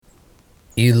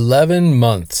11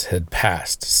 months had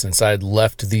passed since I'd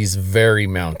left these very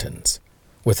mountains,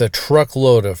 with a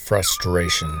truckload of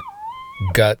frustration,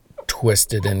 gut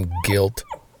twisted in guilt,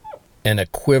 and a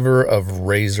quiver of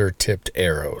razor-tipped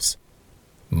arrows,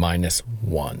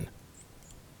 -1.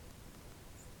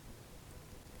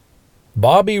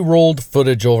 Bobby rolled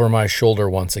footage over my shoulder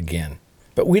once again,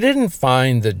 but we didn't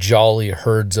find the jolly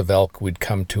herds of elk we'd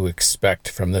come to expect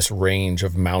from this range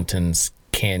of mountains,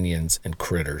 canyons, and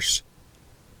critters.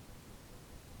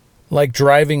 Like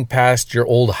driving past your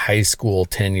old high school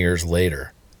 10 years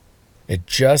later, it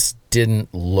just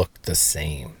didn't look the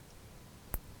same.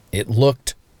 It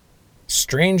looked,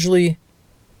 strangely,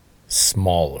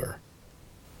 smaller.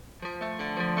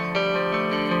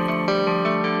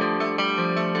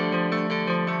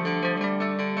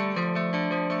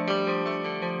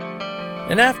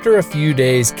 And after a few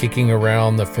days kicking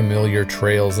around the familiar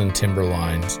trails and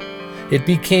timberlines, it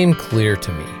became clear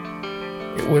to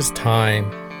me it was time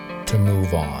to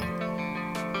move on.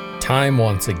 Time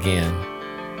once again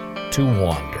to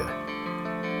wander.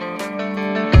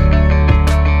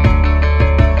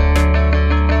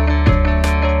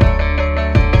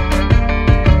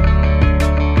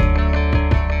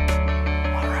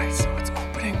 Alright, so it's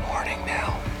opening morning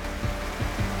now,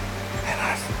 and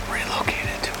I've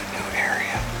relocated to a new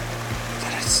area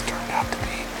that has turned out to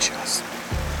be just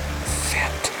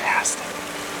fantastic.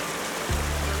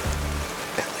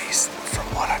 At least from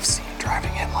what I've seen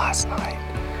driving in last night.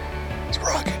 It's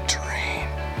rugged terrain,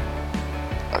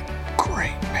 a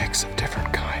great mix of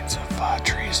different kinds of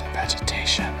trees and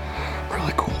vegetation,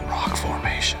 really cool rock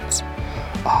formations,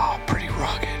 pretty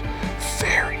rugged,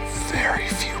 very, very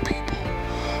few people.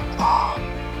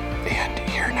 And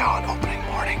here now on opening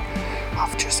morning,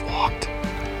 I've just walked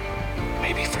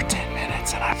maybe for 10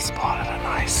 minutes and I've spotted a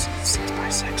nice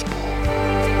 6x6 bull.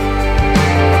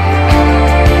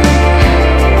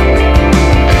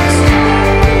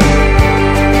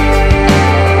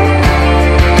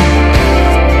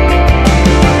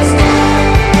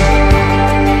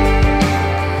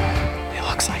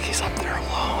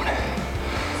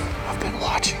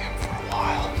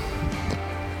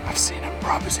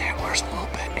 Rub his antlers a little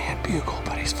bit and bugle,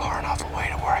 but he's far enough away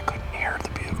to where I couldn't hear the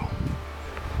bugle.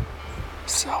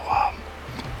 So,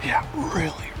 yeah,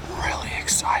 really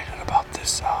excited about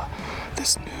this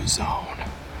this new zone.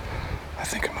 I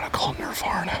think I'm gonna call it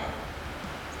Nirvana.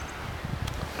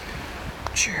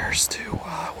 Cheers to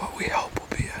what we hope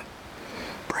will be a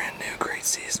brand new great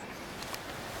season.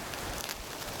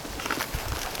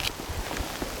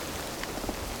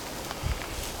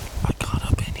 I got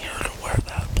up in here to where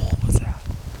that bull was at.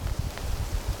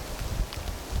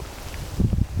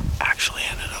 Actually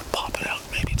ended up popping out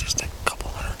maybe just a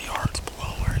couple 100 yards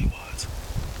below where he was.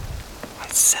 I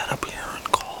sat up here and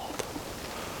called.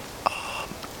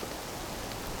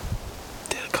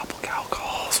 Did a couple cow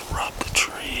calls, rubbed the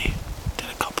tree, did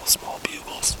a couple small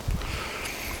bugles.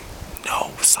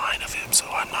 No sign of him, so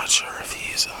I'm not sure if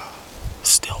he's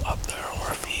still up there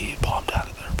or if he bombed out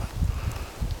of there, but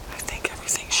I think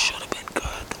everything should have been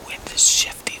good. The wind is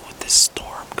shifty with this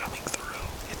storm coming through.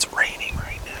 It's raining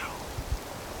right now.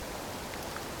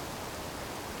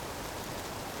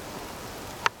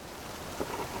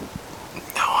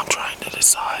 Now I'm trying to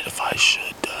decide if I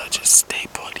should just stay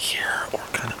put here or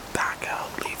kind of back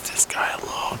out, leave this guy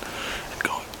alone, and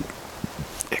go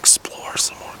explore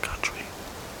some more country.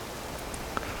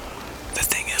 The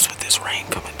thing is, with this rain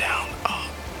coming down,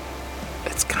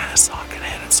 it's kind of socking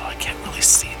in, and so I can't really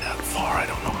see that far. I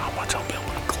don't know how much I'll be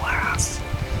able to glass.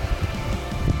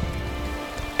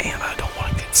 And I don't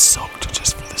want to get soaked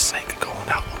just for the sake of going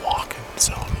out and walking,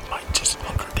 so I might just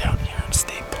hunker down here and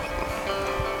stay put.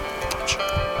 Not sure.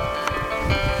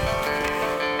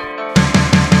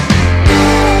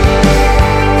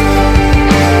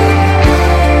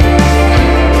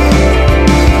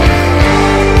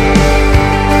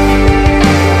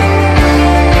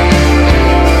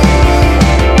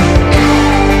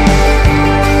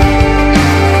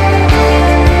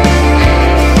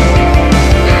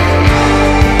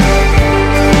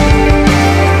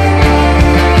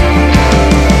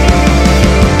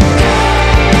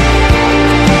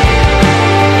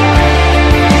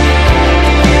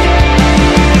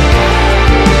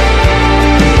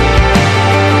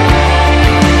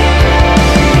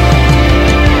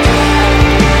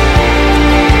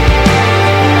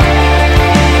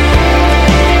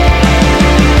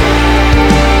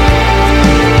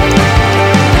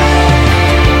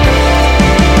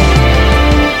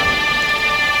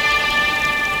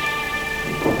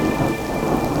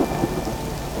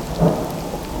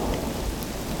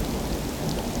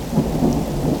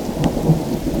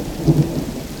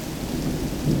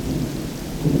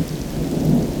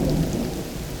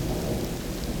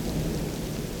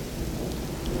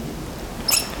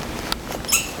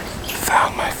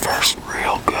 Found my first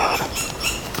real good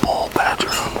bull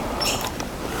bedroom.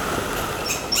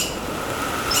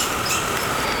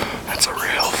 That's a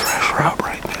real fresh route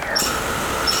right there.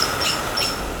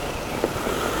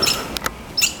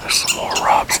 There's some more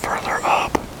rubs further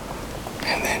up.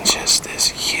 And then just this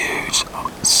huge,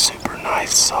 super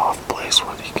nice, soft place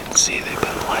where you can see they've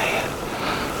been laying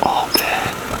all day.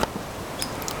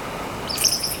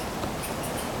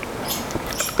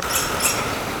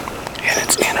 And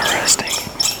it's interesting.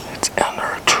 It's under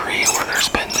a tree where there's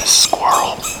been this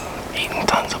squirrel eating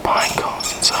tons of pine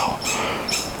cones. And so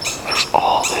there's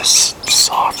all this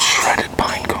soft, shredded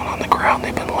pine cone on the ground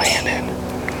they've been laying in.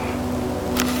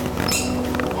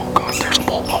 Oh God, there's a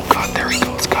bull. Oh God, there he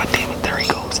goes. God damn it, there he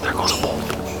goes. There goes a bull.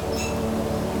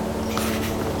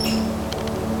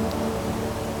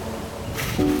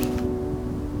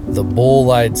 The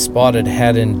bull I'd spotted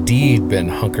had indeed been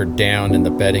hunkered down in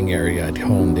the bedding area I'd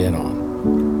honed in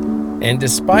on. And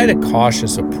despite a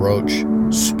cautious approach,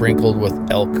 sprinkled with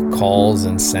elk calls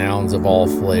and sounds of all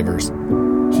flavors,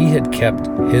 he had kept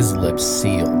his lips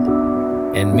sealed,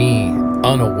 and me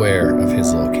unaware of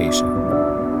his location.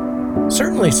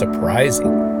 Certainly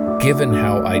surprising, given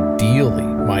how ideally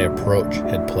my approach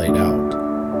had played out.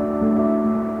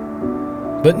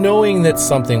 But knowing that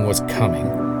something was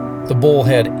coming, the bull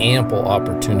had ample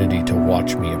opportunity to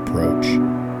watch me approach,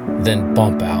 then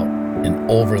bump out and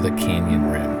over the canyon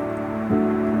rim.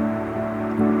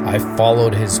 I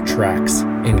followed his tracks,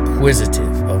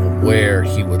 inquisitive of where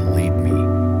he would lead me.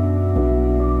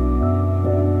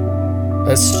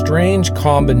 A strange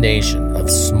combination of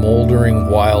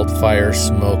smoldering wildfire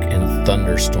smoke and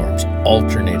thunderstorms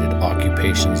alternated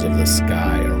occupations of the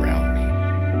sky around me.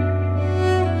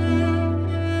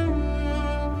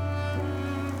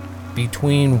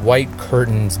 Between white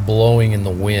curtains blowing in the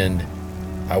wind,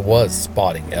 I was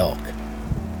spotting elk,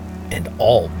 and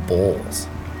all bulls.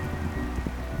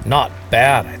 Not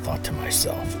bad, I thought to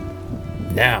myself.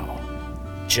 Now,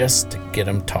 just to get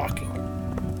 'em talking.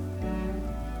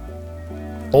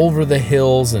 Over the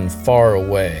hills and far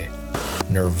away,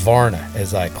 Nirvana,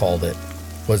 as I called it,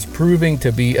 was proving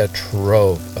to be a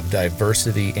trove of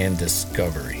diversity and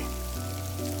discovery.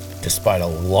 Despite a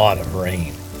lot of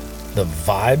rain, the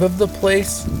vibe of the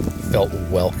place felt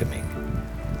welcoming.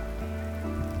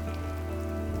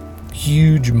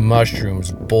 Huge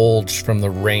mushrooms bulged from the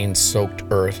rain-soaked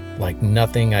earth like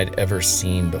nothing I'd ever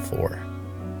seen before.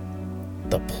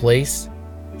 The place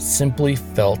simply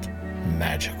felt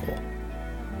magical.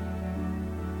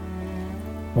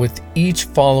 With each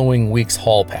following week's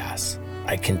hall pass,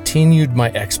 I continued my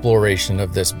exploration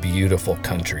of this beautiful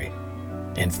country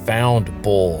and found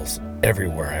bulls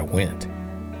everywhere I went.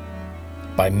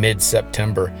 By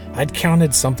mid-September, I'd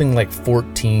counted something like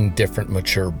 14 different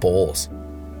mature bulls,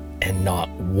 and not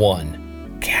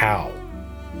one cow.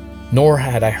 Nor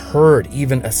had I heard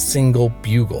even a single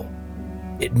bugle.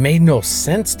 It made no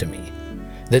sense to me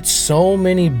that so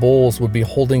many bulls would be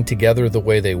holding together the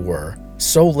way they were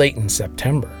so late in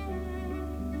September.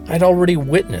 I'd already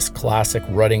witnessed classic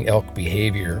rutting elk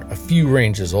behavior a few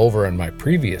ranges over in my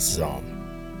previous zone.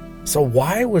 So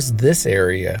why was this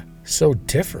area so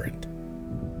different?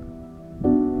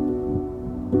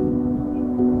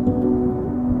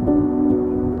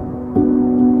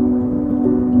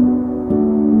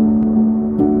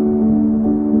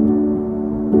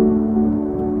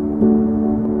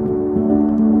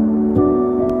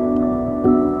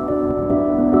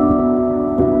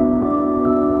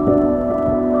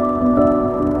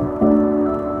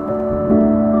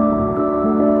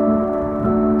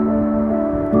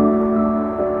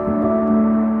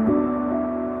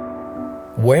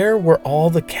 Where were all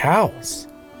the cows?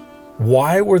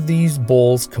 Why were these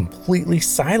bulls completely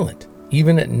silent,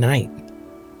 even at night?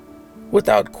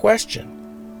 Without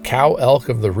question, cow elk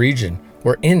of the region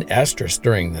were in estrus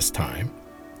during this time.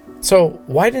 So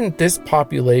why didn't this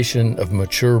population of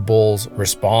mature bulls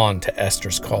respond to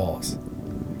estrus calls?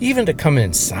 Even to come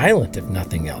in silent if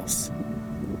nothing else.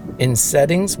 In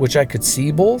settings which I could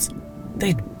see bulls,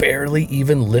 they'd barely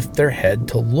even lift their head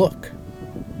to look.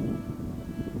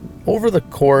 Over the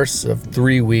course of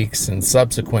 3 weeks and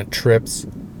subsequent trips,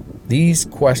 these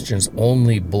questions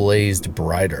only blazed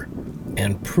brighter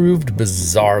and proved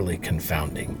bizarrely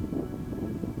confounding.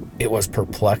 It was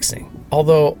perplexing,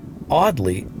 although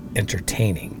oddly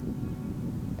entertaining.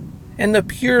 And the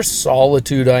pure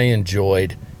solitude I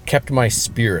enjoyed kept my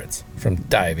spirits from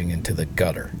diving into the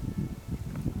gutter.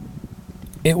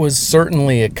 It was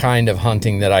certainly a kind of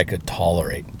hunting that I could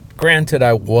tolerate, Granted,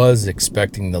 I was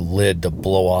expecting the lid to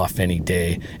blow off any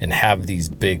day and have these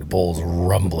big bulls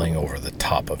rumbling over the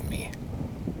top of me.